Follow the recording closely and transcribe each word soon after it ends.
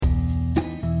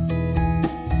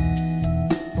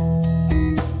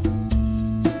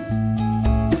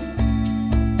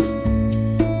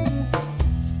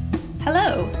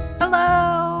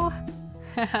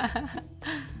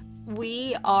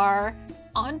We are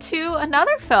on to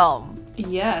another film.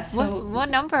 Yeah, so... What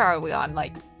number are we on?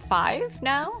 Like 5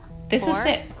 now? This 4? is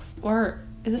 6. Or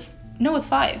is it... No, it's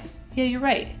 5. Yeah, you're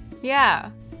right. Yeah.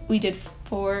 We did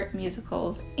 4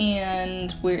 musicals,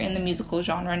 and we're in the musical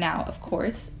genre now, of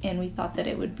course, and we thought that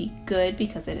it would be good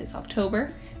because it is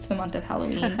October. It's the month of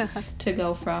Halloween, to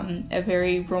go from a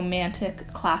very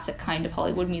romantic, classic kind of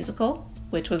Hollywood musical,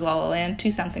 which was La La Land,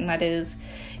 to something that is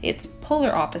its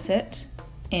polar opposite,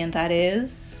 and that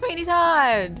is... Sweeney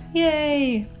Todd!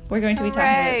 Yay! We're going to be talking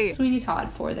Hooray! about Sweeney Todd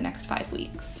for the next 5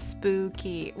 weeks.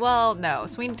 Spooky. Well, no,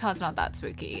 Sweeney Todd's not that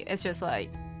spooky. It's just like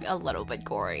a little bit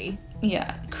gory.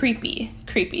 Yeah, creepy,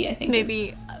 I think.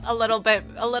 Maybe a little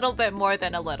bit more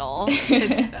than a little.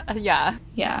 It's, yeah.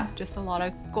 Yeah. Just a lot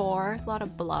of gore, a lot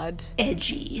of blood.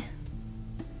 Edgy.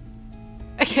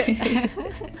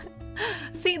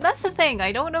 See, that's the thing.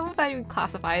 I don't know if I would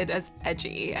classify it as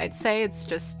edgy. I'd say it's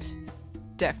just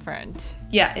different.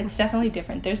 Yeah, it's definitely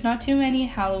different. There's not too many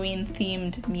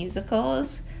Halloween-themed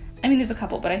musicals. I mean, there's a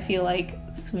couple, but I feel like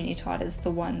Sweeney Todd is the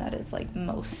one that is, like,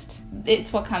 most...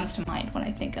 It's what comes to mind when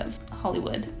I think of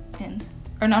Hollywood and...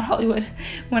 Or not Hollywood,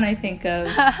 when I think of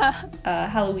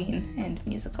Halloween and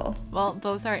musical. Well,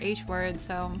 both are H words,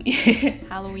 so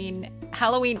Halloween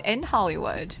in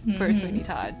Hollywood for Sweeney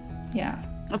Todd. Yeah.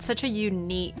 It's such a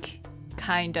unique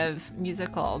kind of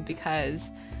musical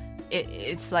because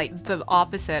it's like the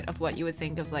opposite of what you would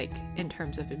think of, like, in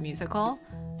terms of a musical.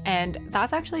 And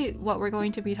that's actually what we're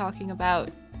going to be talking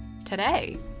about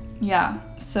today. Yeah,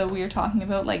 so we are talking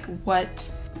about, like,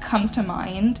 what comes to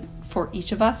mind for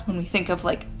each of us when we think of,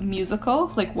 like,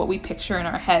 musical, like, what we picture in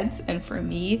our heads. And for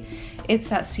me, it's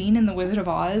that scene in The Wizard of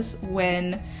Oz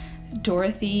when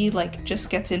Dorothy, like, just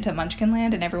gets into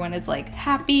Munchkinland and everyone is, like,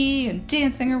 happy and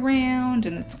dancing around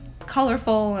and it's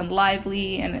colorful and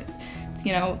lively and it's,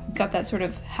 you know, got that sort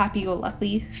of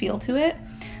happy-go-lucky feel to it.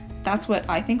 That's what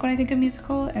I think when I think of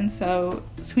musical, and so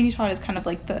Sweeney Todd is kind of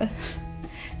like the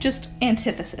just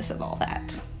antithesis of all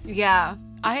that. Yeah,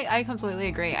 I completely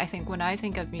agree. I think when I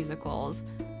think of musicals,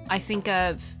 I think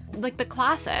of like the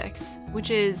classics,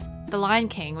 which is The Lion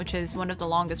King, which is one of the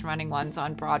longest running ones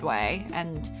on Broadway,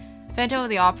 and Phantom of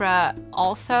the Opera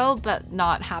also, but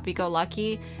not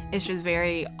happy-go-lucky. It's just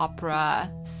very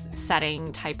opera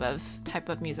setting type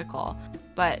of musical.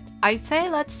 But I'd say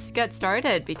let's get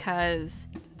started because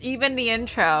even the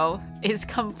intro is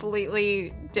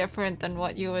completely different than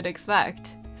what you would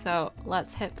expect. So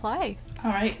let's hit play.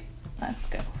 All right, let's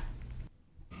go.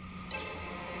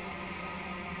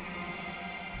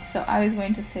 So I was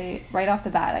going to say right off the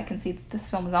bat, I can see that this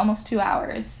film is almost 2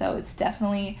 hours, so it's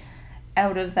definitely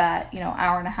out of that,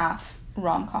 hour and a half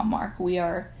rom-com mark. We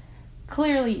are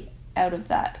clearly out of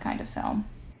that kind of film.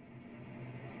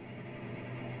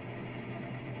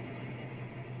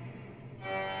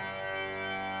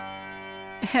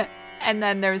 And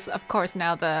then there's, of course,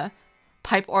 now the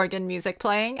pipe organ music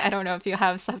playing. I don't know if you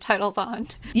have subtitles on.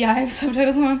 Yeah, I have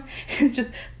subtitles on. It's just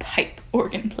pipe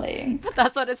organ playing. But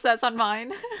that's what it says on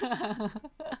mine.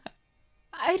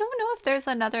 I don't know if there's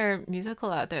another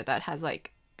musical out there that has,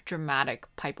 like, dramatic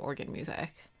pipe organ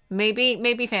music.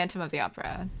 Maybe Phantom of the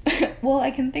Opera. Well,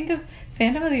 I can think of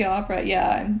Phantom of the Opera,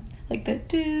 yeah. Like the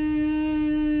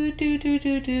do, do, do,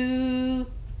 do, do.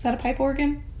 Is that a pipe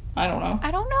organ? I don't know.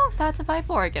 I don't know if that's a pipe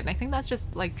organ. I think that's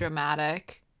just, like,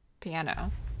 dramatic piano.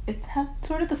 It's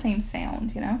sort of the same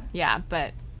sound, Yeah,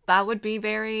 but that would be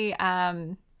very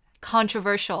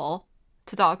controversial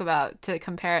to talk about, to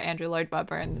compare Andrew Lloyd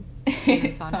Webber and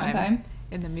Stephen Sondheim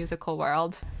in the musical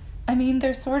world. I mean,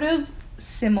 they're sort of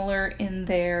similar in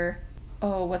their...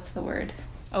 Oh, what's the word?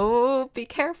 Oh, be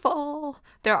careful.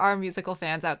 There are musical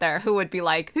fans out there who would be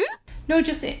like... No,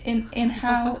 just in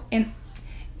how...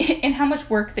 in how much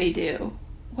work they do.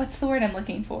 What's the word I'm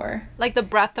looking for? Like the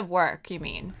breadth of work, you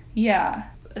mean? Yeah.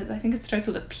 I think it starts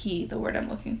with a P, the word I'm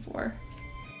looking for.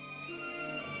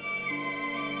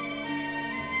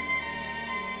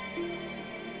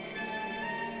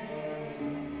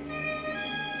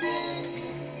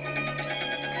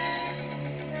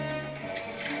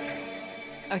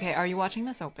 Okay, are you watching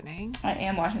this opening? I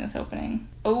am watching this opening.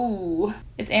 Oh,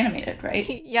 it's animated,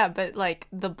 right? Yeah, but like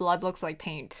the blood looks like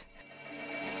paint.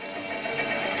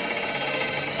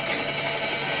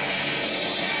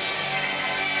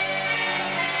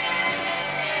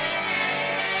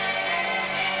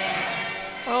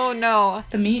 Oh no.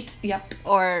 The meat, yep.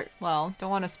 Or, well, don't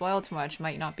want to spoil too much,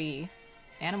 might not be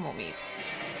animal meat.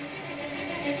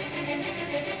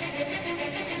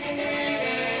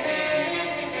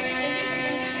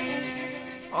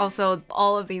 Also,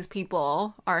 all of these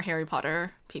people are Harry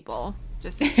Potter people.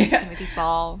 Just Timothy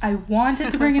Spall. I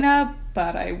wanted to bring it up,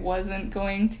 but I wasn't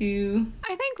going to.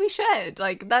 I think we should.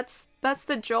 Like, that's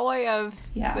the joy of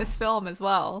this film as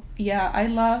well. Yeah, I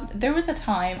loved... There was a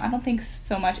time, I don't think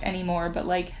so much anymore, but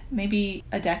like maybe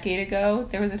a decade ago,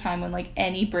 there was a time when like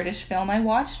any British film I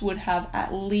watched would have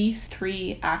at least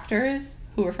 3 actors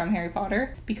who were from Harry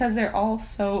Potter, because they're all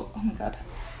so... Oh my god.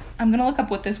 I'm gonna look up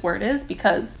what this word is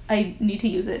because I need to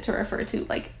use it to refer to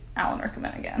like Alan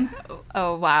Rickman again.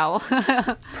 Oh, wow.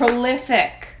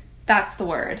 Prolific. That's the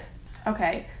word.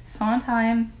 Okay,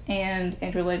 Sondheim and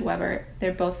Andrew Lloyd Webber,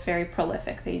 they're both very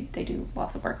prolific. They do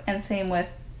lots of work. And same with,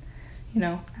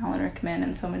 Alan Rickman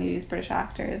and so many of these British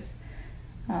actors.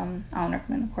 Alan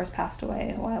Rickman, of course, passed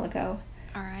away a while ago.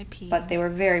 R.I.P. But they were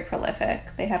very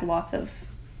prolific. They had lots of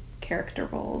character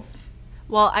roles.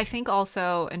 Well, I think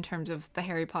also in terms of the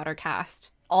Harry Potter cast,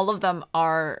 all of them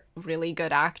are really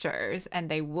good actors, and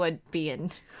they would be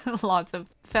in lots of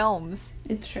films.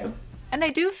 It's true. And I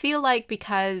do feel like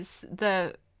because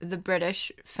the British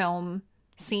film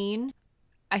scene,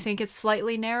 I think it's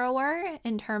slightly narrower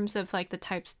in terms of like the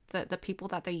types, the people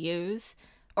that they use,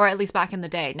 or at least back in the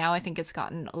day. Now I think it's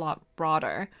gotten a lot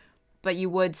broader, but you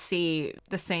would see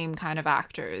the same kind of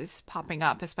actors popping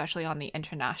up, especially on the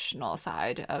international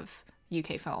side of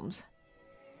UK films.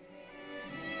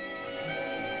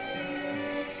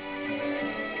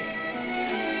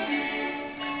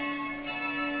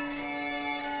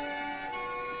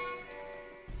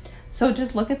 So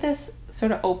just look at this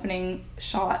sort of opening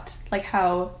shot, like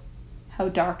how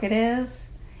dark it is.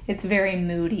 It's very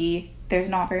moody. There's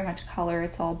not very much color.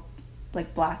 It's all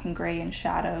like black and gray and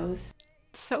shadows.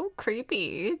 It's so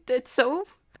creepy. It's so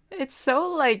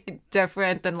like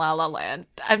different than La La Land.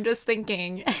 I'm just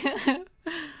thinking.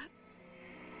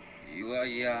 You are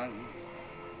young.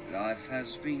 Life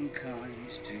has been kind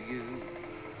to you.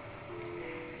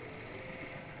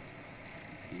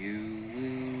 You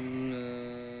will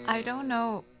learn. I don't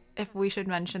know if we should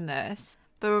mention this,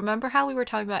 but remember how we were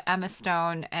talking about Emma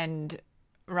Stone and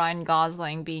Ryan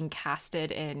Gosling being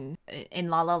casted in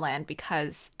La La Land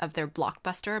because of their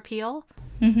blockbuster appeal?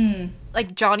 Mm-hmm.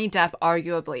 Like, Johnny Depp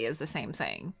arguably is the same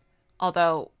thing.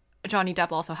 Although Johnny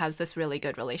Depp also has this really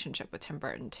good relationship with Tim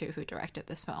Burton, too, who directed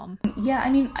this film. Yeah,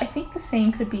 I mean, I think the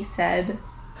same could be said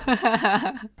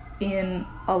in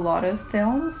a lot of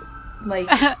films. Like...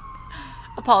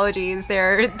 Apologies,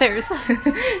 there's...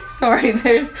 Sorry,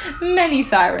 there's many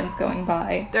sirens going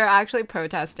by. They're actually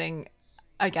protesting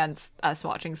against us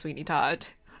watching Sweeney Todd.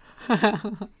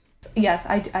 Yes,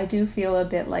 I do feel a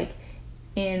bit like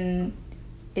in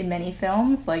many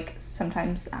films, like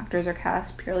sometimes actors are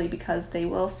cast purely because they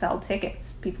will sell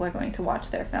tickets. People are going to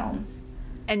watch their films.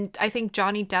 And I think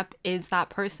Johnny Depp is that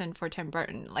person for Tim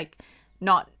Burton. Like,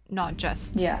 not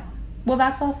just... Yeah. Well,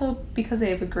 that's also because they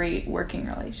have a great working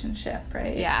relationship,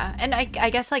 right? Yeah. And I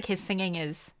guess, like, his singing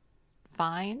is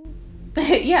fine.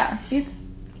 Yeah.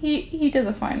 He does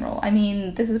a fine role. I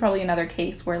mean, this is probably another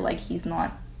case where, like, he's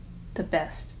not the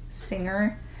best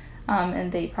singer.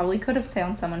 And they probably could have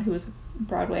found someone who was a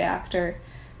Broadway actor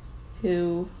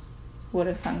who would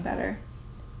have sung better.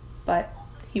 But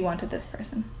he wanted this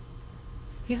person.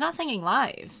 He's not singing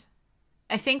live.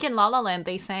 I think in La La Land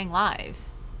they sang live.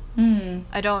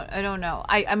 I don't know.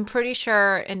 I'm pretty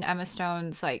sure in Emma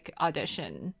Stone's like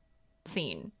audition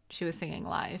scene she was singing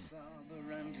live. Father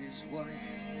and his wife,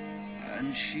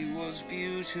 and she was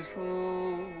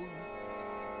beautiful.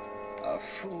 A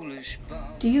foolish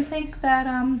bow. Do you think that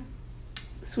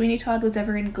Sweeney Todd was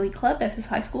ever in Glee Club at his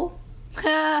high school?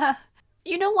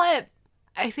 You know what?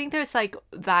 I think there's like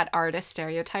that artist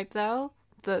stereotype though.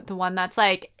 The one that's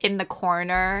like in the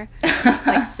corner,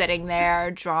 like sitting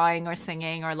there drawing or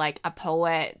singing, or like a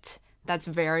poet that's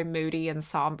very moody and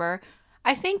somber.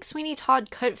 I think Sweeney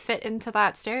Todd could fit into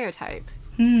that stereotype.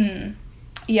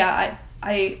 Yeah,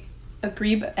 I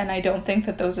agree, and I don't think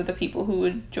that those are the people who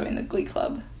would join the Glee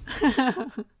Club.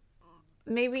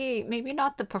 Maybe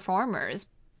not the performers.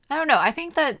 I don't know. I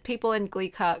think that people in Glee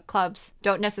clubs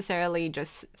don't necessarily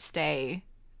just stay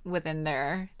within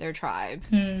their tribe.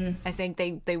 I think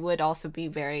they would also be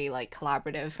very like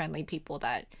collaborative, friendly people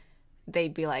that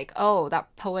they'd be like, oh,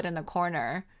 that poet in the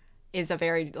corner is a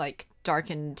very like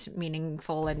darkened,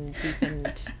 meaningful and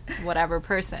deepened whatever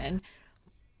person,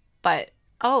 but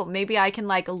oh, maybe I can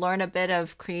like learn a bit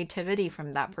of creativity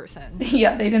from that person.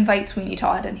 Yeah, they'd invite Sweeney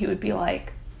Todd and he would be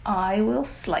like, I will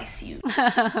slice you.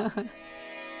 And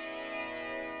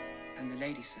the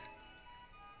lady, sir,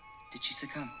 did she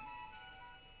succumb?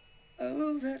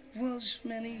 Oh, that was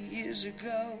many years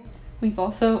ago. We've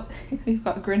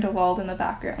got Grindelwald in the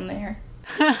background there.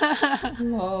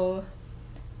 Whoa.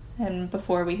 And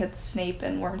before we had Snape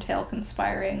and Wormtail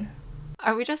conspiring.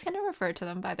 Are we just going to refer to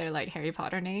them by their like Harry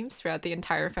Potter names throughout the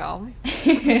entire film?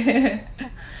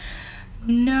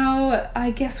 No,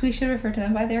 I guess we should refer to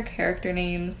them by their character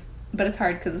names. But it's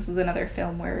hard because this is another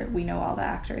film where we know all the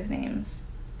actors' names.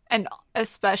 And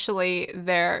especially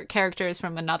their characters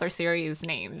from another series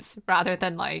names rather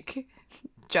than like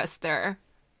just their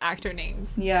actor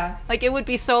names. Yeah. Like it would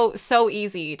be so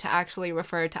easy to actually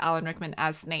refer to Alan Rickman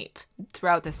as Snape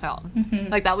throughout this film.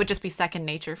 Mm-hmm. Like that would just be second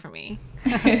nature for me.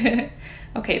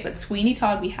 Okay, but Sweeney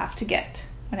Todd we have to get.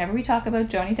 Whenever we talk about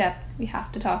Johnny Depp, we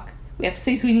have to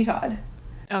say Sweeney Todd.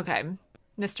 Okay.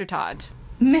 Mr. Todd.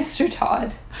 Mr.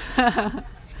 Todd.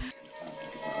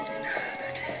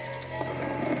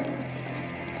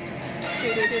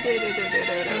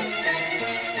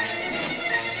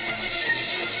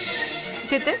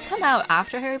 Did this come out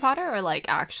after Harry Potter or like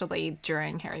actually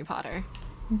during Harry Potter?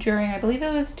 During, I believe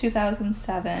it was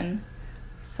 2007.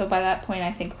 So by that point,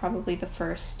 I think probably the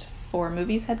first 4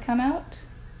 movies had come out.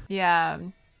 Yeah.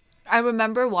 I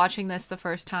remember watching this the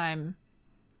first time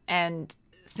and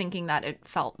thinking that it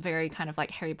felt very kind of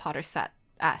like Harry Potter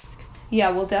set-esque.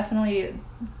 Yeah, well, definitely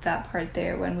that part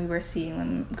there when we were seeing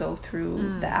them go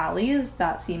through the alleys,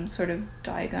 that seemed sort of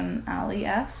Diagon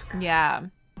Alley-esque. Yeah.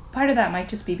 Part of that might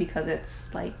just be because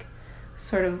it's like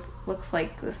sort of looks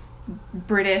like this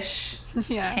British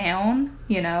town,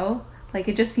 you know? Like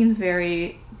it just seems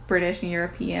very British and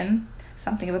European.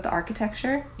 Something about the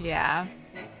architecture. Yeah.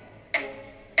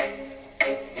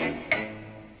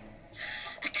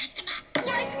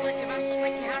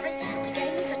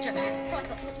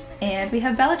 And we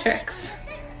have Bellatrix.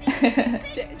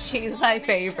 She's my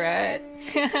favorite.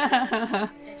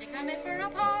 Did you come in for a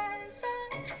pause?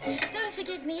 Don't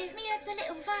forgive me if me head's a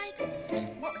little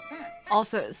vague. What was that?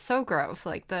 Also, it's so gross.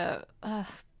 Like the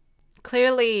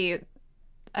clearly,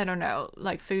 I don't know,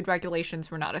 like food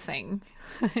regulations were not a thing.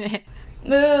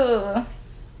 Ugh.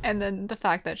 And then the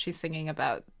fact that she's singing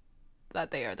about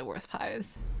that they are the worst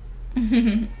pies.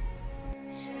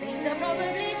 These are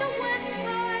probably the worst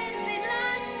pies in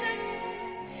London.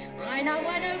 I know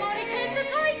what it is to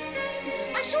take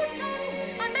them. I should know.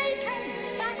 I make them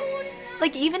backward.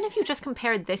 Like even if you just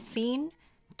compared this scene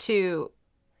to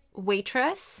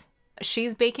Waitress,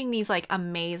 she's baking these like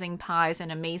amazing pies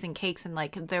and amazing cakes, and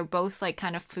like they're both like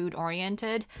kind of food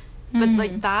oriented, but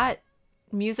like that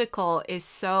musical is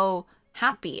so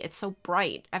happy, it's so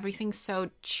bright, everything's so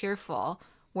cheerful,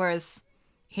 whereas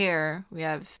here we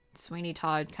have Sweeney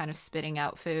Todd kind of spitting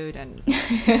out food and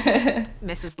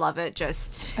Mrs. Lovett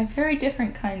just a very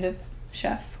different kind of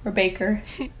chef or baker.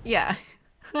 yeah.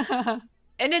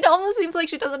 And it almost seems like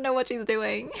she doesn't know what she's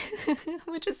doing,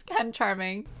 which is kind of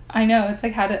charming. I know, it's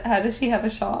like how does she have a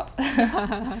shop?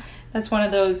 That's one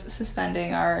of those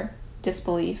suspending our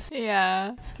disbelief.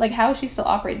 Yeah. Like how is she still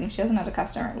operating? She hasn't had a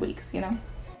customer in weeks, you know?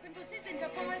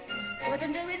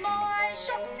 Wouldn't do in my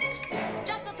shop.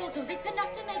 Just the thought of it's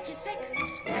enough to make you sick.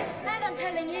 And I'm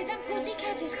telling you, them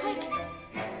pussycat is quick.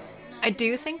 I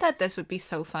do think that this would be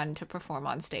so fun to perform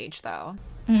on stage, though.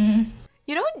 Mm.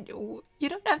 You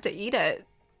don't have to eat it,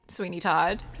 Sweeney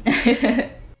Todd.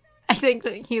 I think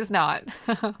that he's not.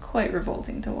 Quite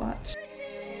revolting to watch.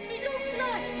 It looks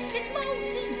like it's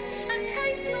molten and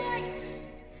tastes like,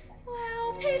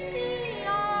 well, pity.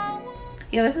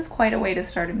 Yeah, this is quite a way to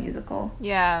start a musical.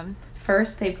 Yeah.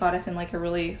 First, they've got us in like a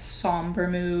really somber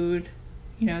mood.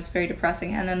 You know, it's very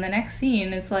depressing. And then the next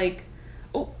scene is like,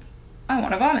 oh, I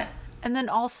want to vomit. And then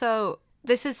also,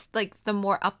 this is like the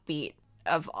more upbeat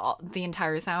of the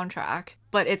entire soundtrack,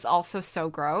 but it's also so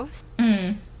gross,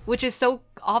 which is so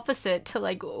opposite to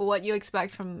like what you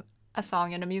expect from a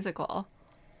song in a musical.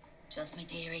 Trust me,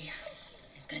 dearie,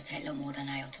 it's going to take a lot more than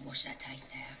ale to wash that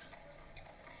taste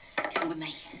out. Come with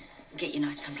me. We'll get you a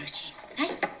nice tumbler of gin.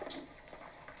 Hey?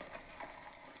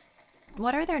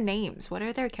 What are their names? What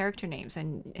are their character names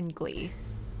in Glee?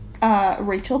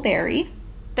 Rachel Berry.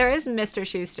 There is Mr.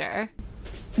 Schuester.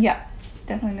 Yeah,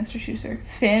 definitely Mr. Schuester.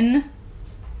 Finn.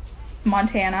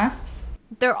 Montana.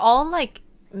 They're all like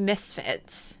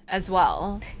misfits as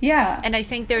well. Yeah. And I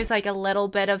think there's like a little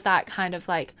bit of that kind of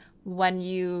like when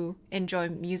you enjoy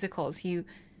musicals, you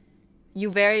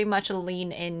very much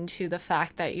lean into the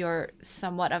fact that you're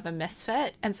somewhat of a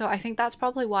misfit. And so I think that's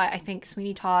probably why I think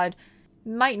Sweeney Todd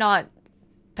might not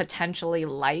potentially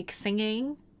like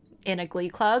singing in a Glee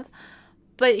club,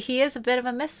 but he is a bit of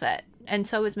a misfit. And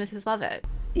so is Mrs. Lovett.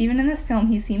 Even in this film,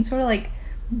 he seems sort of like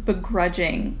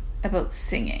begrudging about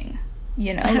singing.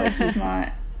 You know, like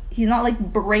he's not like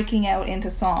breaking out into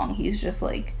song. He's just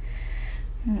like,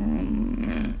 I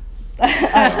don't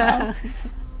know.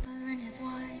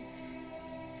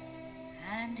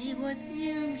 And he was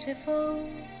beautiful.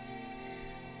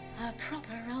 a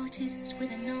proper artist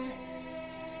with a knife.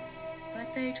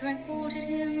 But they transported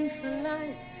him for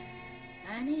life,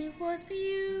 and he was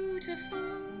beautiful.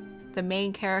 The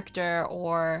main character,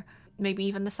 or maybe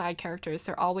even the side characters,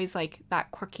 they're always like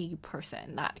that quirky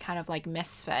person, that kind of like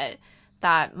misfit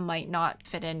that might not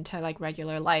fit into like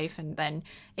regular life, and then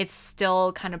it's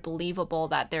still kind of believable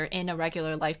that they're in a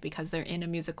regular life because they're in a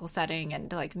musical setting,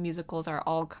 and like musicals are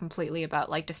all completely about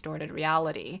like distorted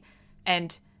reality,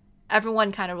 and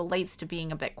everyone kind of relates to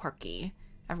being a bit quirky.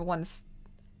 Everyone's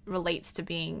relates to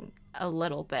being a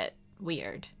little bit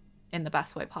weird in the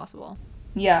best way possible.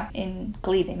 Yeah, in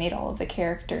Glee they made all of the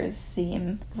characters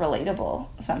seem relatable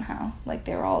somehow. Like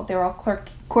they were all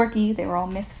quirky, they were all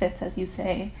misfits, as you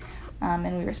say,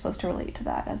 and we were supposed to relate to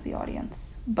that as the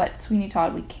audience. But Sweeney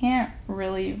Todd, we can't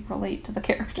really relate to the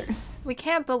characters. We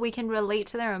can't, but we can relate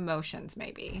to their emotions,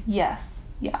 maybe. Yes,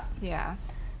 yeah. Yeah.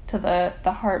 To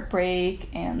the heartbreak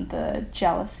and the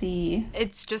jealousy.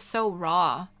 It's just so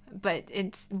raw, but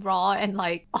it's raw in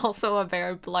like also a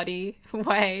very bloody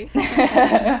way.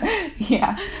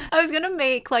 Yeah. I was gonna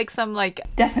make like some like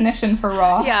definition for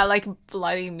raw. Yeah, like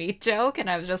bloody meat joke, and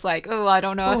I was just like, oh, I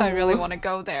don't know if I really want to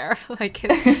go there. Like,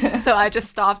 so I just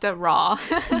stopped at raw.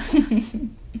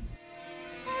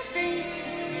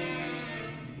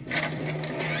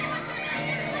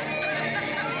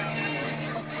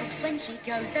 When she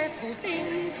goes there, poor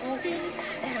thing,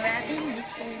 they're having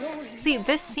this all. See,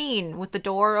 this scene with the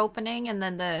door opening and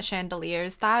then the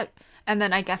chandeliers, that, and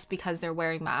then I guess because they're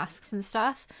wearing masks and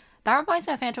stuff, that reminds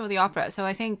me of Phantom of the Opera. So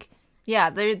I think,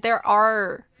 yeah, there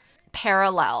are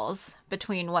parallels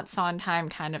between what Sondheim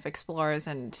kind of explores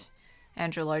and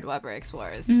Andrew Lloyd Webber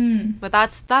explores. But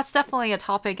that's definitely a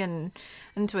topic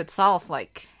into itself.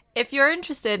 Like, if you're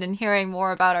interested in hearing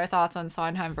more about our thoughts on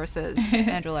Sondheim versus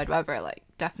Andrew Lloyd Webber, like,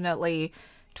 definitely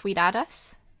tweet at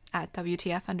us at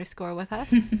WTF_ with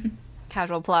us.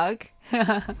 Casual plug.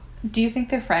 Do you think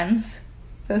they're friends,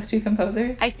 those two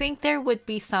composers? I think there would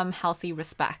be some healthy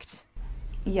respect.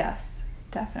 Yes,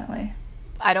 definitely.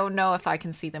 I don't know if I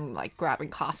can see them like grabbing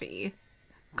coffee,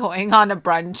 going on a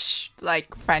brunch,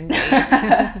 like friend date.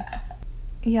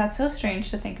 Yeah, it's so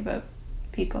strange to think about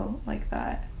people like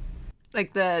that.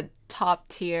 Like the top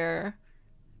tier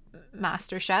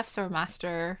master chefs or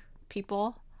master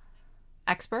people,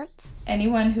 experts.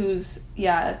 Anyone who's,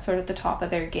 yeah, sort of at the top of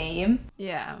their game.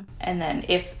 Yeah. And then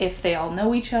if they all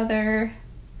know each other,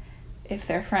 if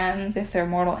they're friends, if they're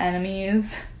mortal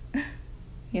enemies,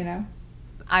 you know.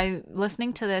 I'm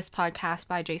listening to this podcast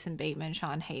by Jason Bateman,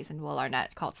 Sean Hayes, and Will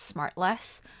Arnett called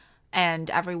Smartless. And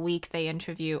every week they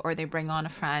interview, or they bring on a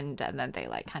friend, and then they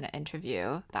like kind of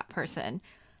interview that person.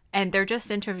 And they're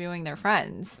just interviewing their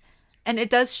friends. And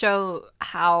it does show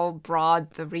how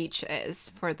broad the reach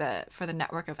is for the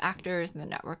network of actors and the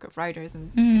network of writers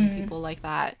and people like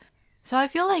that. So I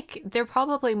feel like they're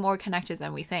probably more connected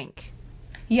than we think.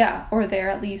 Yeah, or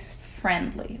they're at least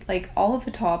friendly. Like all of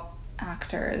the top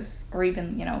actors, or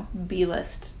even, you know,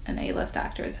 B-list and A-list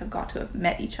actors have got to have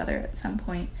met each other at some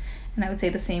point. And I would say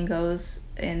the same goes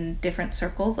in different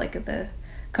circles, like at the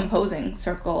composing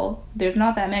circle, there's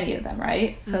not that many of them,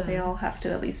 right? So they all have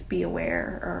to at least be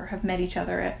aware or have met each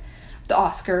other at the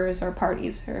Oscars or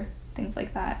parties or things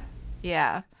like that.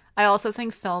 Yeah. I also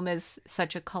think film is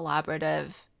such a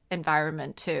collaborative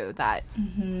environment too, that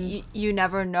you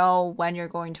never know when you're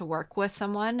going to work with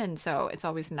someone, and so it's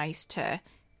always nice to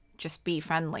just be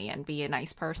friendly and be a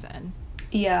nice person.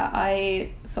 Yeah,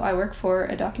 I work for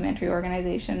a documentary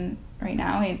organization right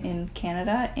now in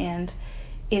Canada, and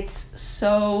it's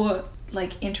so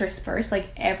like interspersed, like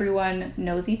everyone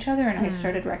knows each other, and I've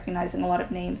started recognizing a lot of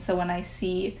names. So when I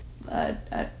see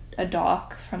a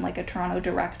doc from like a Toronto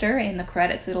director, in the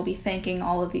credits it'll be thanking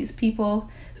all of these people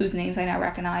whose names I now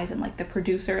recognize, and like the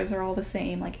producers are all the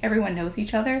same, like everyone knows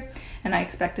each other, and I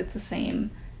expect it's the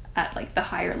same at like the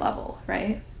higher level,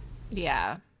 right?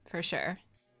 Yeah, for sure.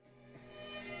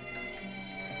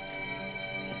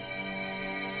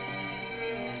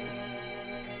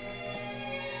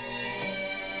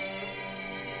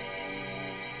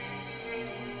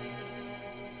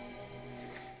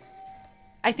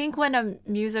 I think when a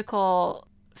musical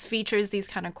features these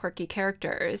kind of quirky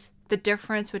characters, the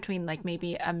difference between like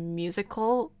maybe a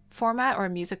musical format or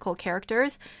musical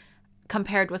characters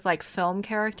compared with like film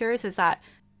characters is that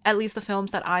at least the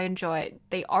films that I enjoy,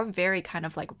 they are very kind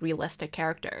of like realistic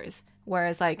characters.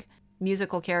 Whereas like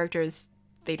musical characters,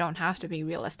 they don't have to be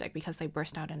realistic because they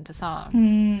burst out into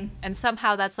song. And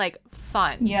somehow that's like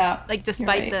fun. Yeah. Like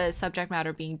despite the subject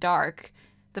matter being dark,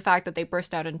 the fact that they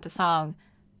burst out into song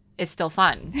is still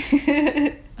fun.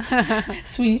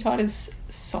 Sweeney Todd is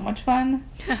so much fun.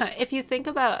 If you think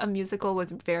about a musical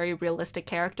with very realistic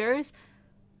characters,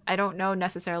 I don't know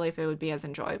necessarily if it would be as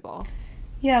enjoyable.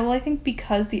 Yeah, well, I think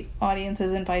because the audience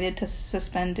is invited to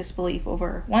suspend disbelief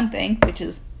over one thing, which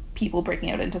is people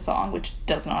breaking out into song, which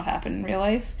does not happen in real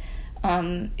life,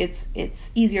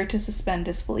 it's easier to suspend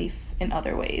disbelief in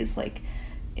other ways, like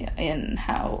in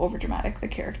how overdramatic the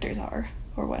characters are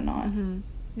or whatnot. Mm-hmm.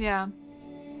 Yeah.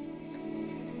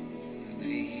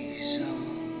 These are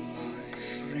my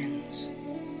friends.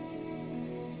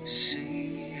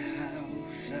 See how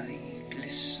they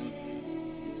glisten.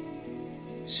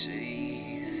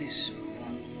 See this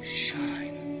one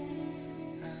shine.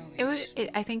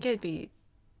 I think it'd be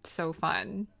so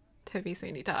fun to be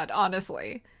Sweeney Todd,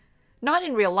 honestly. Not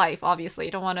in real life, obviously.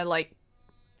 You don't want to, like,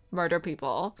 murder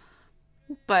people.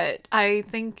 But I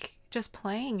think just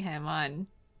playing him on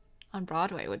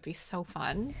Broadway would be so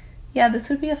fun. Yeah, this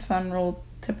would be a fun role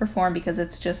to perform because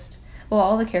it's just, well,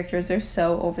 all the characters are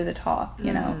so over the top,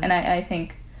 you know? And I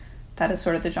think that is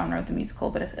sort of the genre of the musical,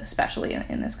 but especially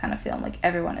in this kind of film, like,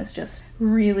 everyone is just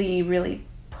really, really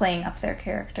playing up their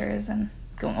characters and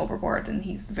going overboard, and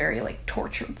he's very, like,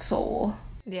 tortured soul.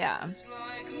 Yeah.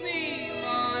 Like me,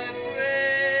 my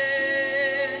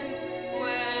friend.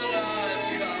 Well,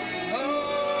 I've come home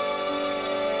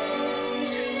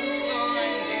to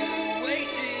find you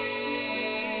waiting.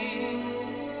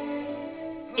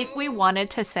 If we wanted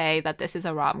to say that this is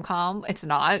a rom-com, it's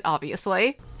not,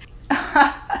 obviously.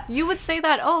 You would say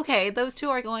that, oh, okay, those two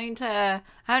are going to,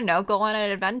 I don't know, go on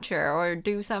an adventure or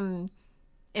do some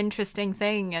interesting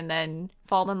thing and then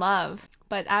fall in love.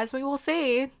 But as we will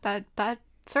see, that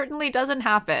certainly doesn't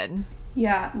happen.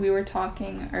 Yeah, we were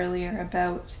talking earlier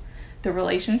about the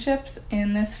relationships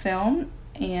in this film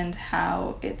and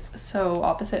how it's so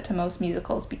opposite to most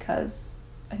musicals, because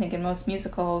I think in most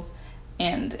musicals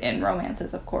and in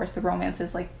romances, of course, the romance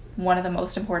is like one of the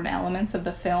most important elements of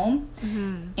the film.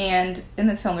 And in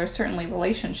this film there's certainly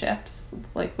relationships,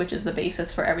 like, which is the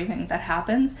basis for everything that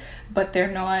happens, but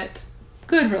they're not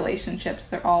good relationships.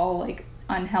 They're all like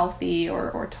unhealthy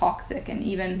or toxic, and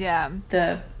even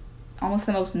the almost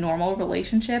the most normal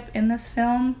relationship in this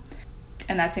film,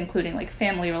 and that's including like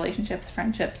family relationships,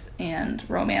 friendships, and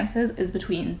romances, is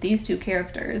between these two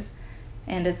characters,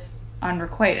 and it's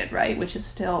unrequited, right? Which is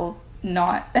still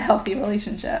not a healthy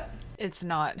relationship. It's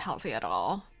not healthy at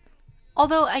all.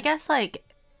 Although, I guess, like,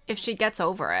 if she gets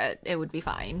over it, it would be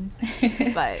fine.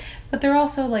 But they're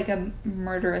also like a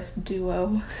murderous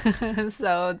duo.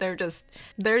 So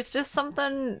there's just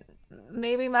something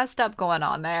maybe messed up going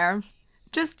on there.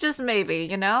 Just maybe,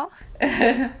 you know?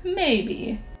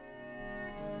 Maybe.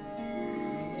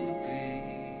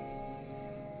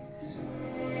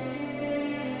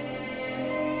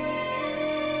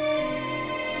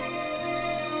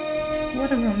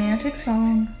 What a romantic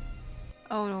song.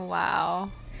 Oh,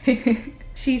 wow.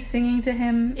 She's singing to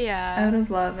him out of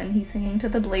love, and he's singing to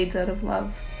the Blades out of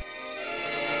love.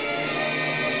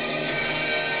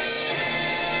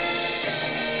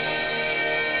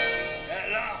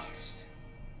 At last,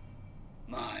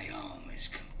 my arm is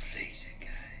complete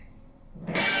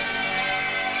again.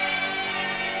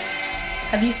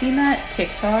 Have you seen that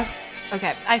TikTok?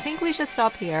 Okay, I think we should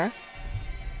stop here.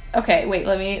 Okay, wait,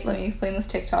 let me explain this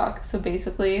TikTok. So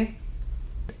basically,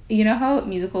 you know how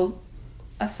musicals,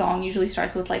 a song usually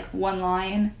starts with like one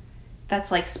line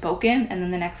that's like spoken, and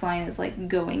then the next line is like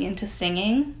going into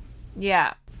singing?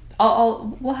 Yeah.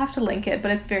 We'll have to link it, but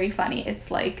it's very funny.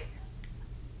 It's like,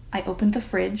 I opened the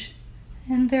fridge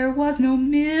and there was no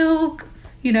milk,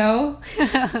 you know?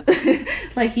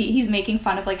 Like he's making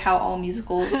fun of like how all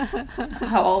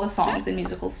the songs in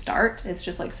musicals start. It's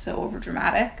just like so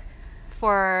overdramatic.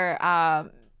 For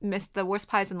The Worst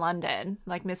Pies in London,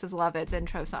 like Mrs. Lovett's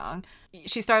intro song,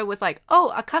 she started with like,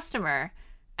 oh, a customer,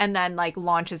 and then like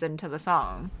launches into the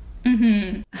song.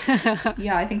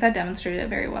 Yeah, I think that demonstrated it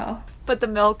very well. But the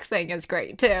milk thing is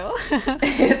great too.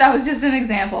 That was just an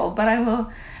example, but I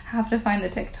will have to find the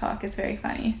TikTok. It's very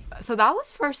funny. So that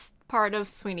was first part of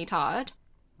Sweeney Todd.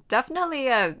 Definitely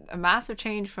a massive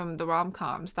change from the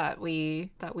rom-coms that we've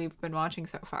been watching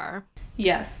so far.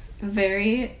 Yes,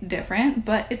 very different,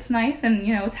 but it's nice, and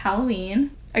you know, it's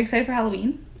Halloween. Are you excited for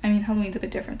Halloween? I mean, Halloween's a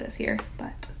bit different this year,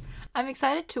 but I'm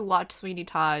excited to watch Sweeney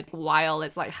Todd while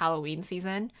it's like Halloween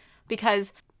season,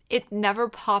 because it never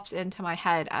pops into my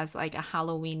head as like a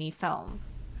Halloween-y film.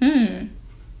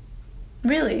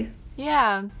 Really?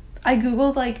 Yeah. I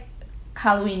googled like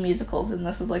Halloween musicals, and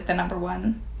this was like the number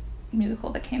one musical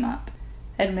that came up.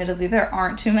 Admittedly, there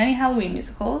aren't too many Halloween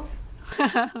musicals.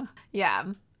 Yeah.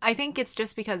 I think it's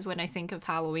just because when I think of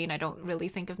Halloween, I don't really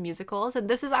think of musicals. And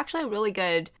this is actually a really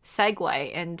good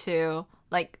segue into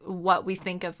like what we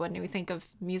think of when we think of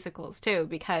musicals too.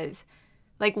 Because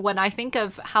like when I think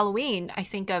of Halloween, I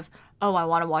think of, oh, I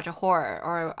want to watch a horror,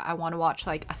 or I want to watch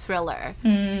like a thriller,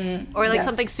 or like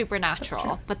something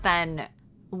supernatural. But then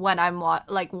when I'm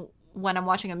when I'm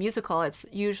watching a musical, it's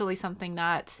usually something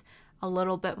that's a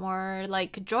little bit more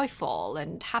like joyful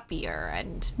and happier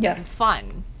and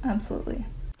fun. Absolutely.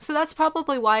 So that's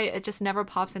probably why it just never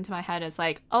pops into my head as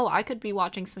like, oh, I could be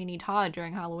watching Sweeney Todd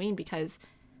during Halloween, because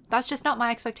that's just not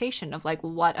my expectation of like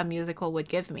what a musical would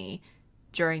give me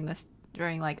during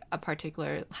like a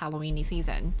particular Halloween-y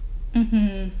season.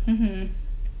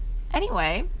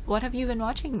 Anyway, what have you been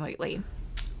watching lately?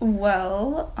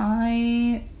 Well,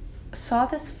 I saw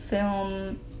this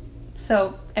film.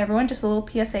 So everyone, just a little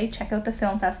PSA, check out the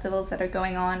film festivals that are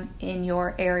going on in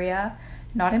your area,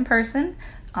 not in person,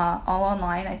 all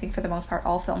online. I think for the most part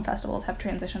all film festivals have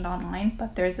transitioned online,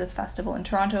 but there's this festival in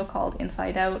Toronto called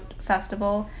Inside Out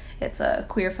Festival. It's a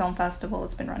queer film festival.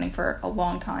 It's been running for a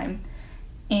long time,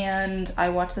 and I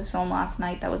watched this film last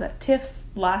night that was at TIFF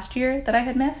last year that I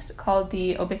had missed, called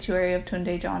The Obituary of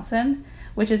Tunde Johnson,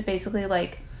 which is basically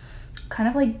like kind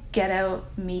of like Get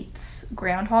Out meets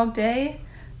Groundhog Day.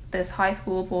 This high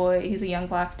school boy, he's a young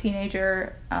black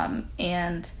teenager,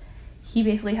 and he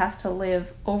basically has to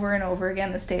live over and over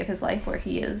again this day of his life where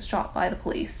he is shot by the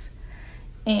police.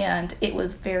 And it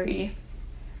was very,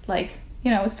 like,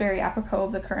 it's very apropos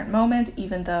of the current moment,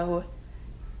 even though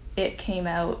it came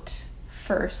out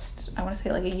first, I want to say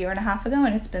like a year and a half ago,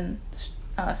 and it's been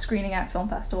screening at film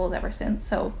festivals ever since.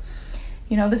 So,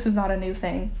 this is not a new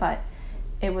thing, but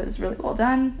it was really well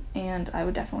done, and I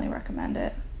would definitely recommend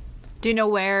it. Do you know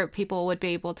where people would be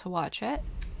able to watch it?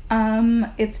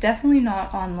 It's definitely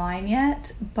not online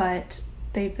yet, but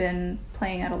they've been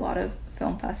playing at a lot of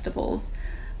film festivals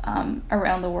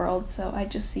around the world, so I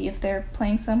just see if they're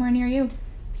playing somewhere near you.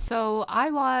 So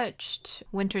I watched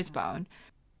Winter's Bone.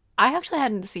 I actually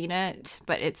hadn't seen it,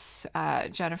 but it's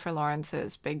Jennifer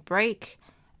Lawrence's big break,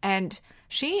 and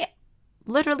she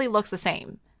literally looks the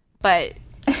same, but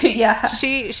yeah,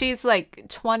 she's like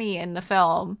 20 in the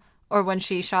film, or when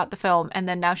she shot the film, and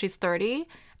then now she's 30,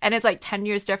 and it's like 10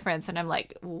 years difference, and I'm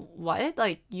like, what?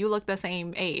 Like, you look the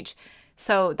same age.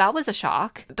 So that was a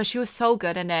shock, but she was so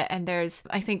good in it. And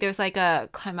I think there's like a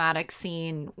climatic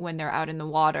scene when they're out in the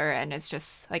water, and it's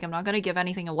just like, I'm not going to give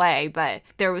anything away, but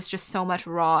there was just so much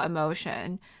raw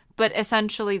emotion. But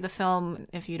essentially the film,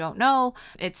 if you don't know,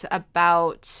 it's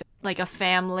about like a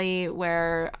family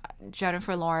where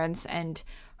Jennifer Lawrence and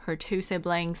her two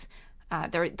siblings,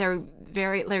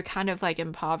 they're kind of like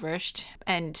impoverished,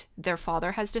 and their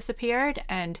father has disappeared,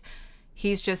 and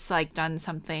he's just like done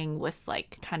something with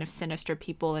like kind of sinister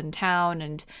people in town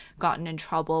and gotten in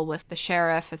trouble with the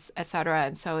sheriff, etc.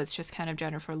 And so it's just kind of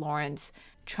Jennifer Lawrence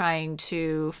trying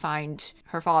to find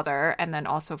her father, and then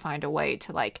also find a way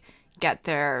to like get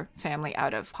their family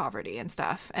out of poverty and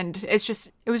stuff. And it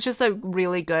was just a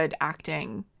really good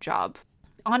acting job.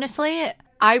 Honestly,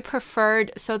 I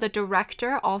preferred, so the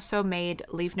director also made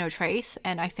Leave No Trace,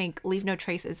 and I think Leave No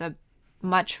Trace is a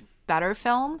much better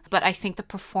film, but I think the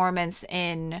performance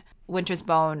in Winter's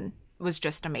Bone was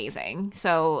just amazing.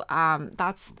 So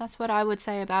that's what I would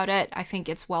say about it. I think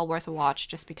it's well worth a watch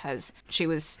just because she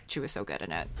was so good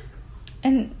in it.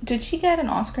 And did she get an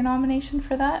Oscar nomination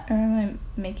for that, or am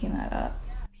I making that up?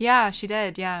 Yeah, she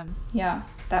did, yeah. Yeah,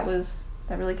 that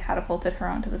really catapulted her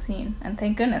onto the scene, and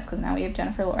thank goodness, because now we have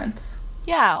Jennifer Lawrence.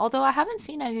 Yeah, although I haven't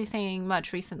seen anything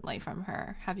much recently from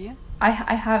her. Have you? I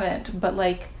haven't, but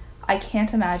like, I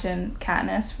can't imagine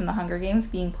Katniss from the Hunger Games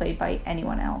being played by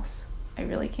anyone else. I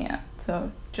really can't.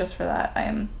 So just for that,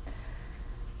 I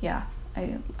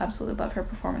absolutely love her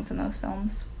performance in those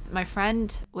films. My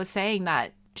friend was saying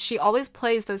that she always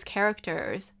plays those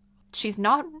characters. She's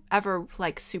not ever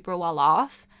like super well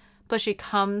off, but she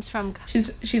comes from...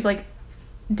 She's like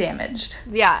damaged.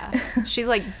 Yeah. She's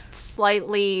like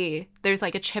slightly... There's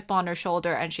like a chip on her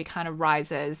shoulder, and she kind of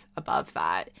rises above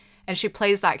that. And she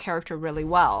plays that character really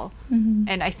well. Mm-hmm.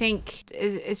 And I think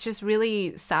it's just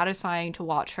really satisfying to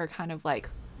watch her kind of like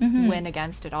win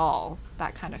against it all,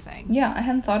 that kind of thing. Yeah, I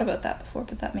hadn't thought about that before,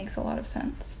 but that makes a lot of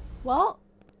sense. Well,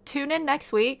 tune in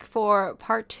next week for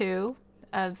part 2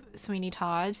 of Sweeney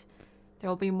Todd. There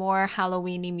will be more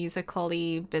Halloween-y,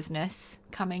 musical-y business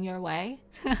coming your way.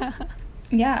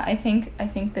 Yeah, I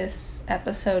think this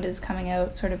episode is coming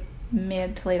out sort of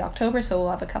mid to late October, so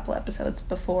we'll have a couple episodes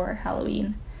before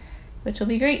Halloween, which will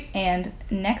be great. And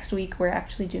next week we're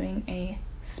actually doing a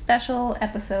special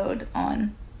episode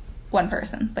on one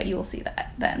person, but you will see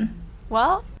that then.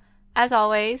 Well, as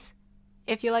always,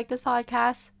 If you like this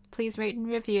podcast, please rate and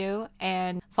review,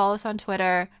 and follow us on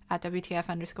Twitter at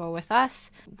WTF_with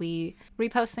us. We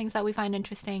repost things that we find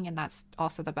interesting, and that's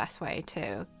also the best way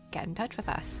to get in touch with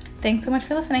us. Thanks so much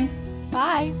for listening.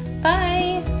 Bye.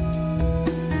 Bye.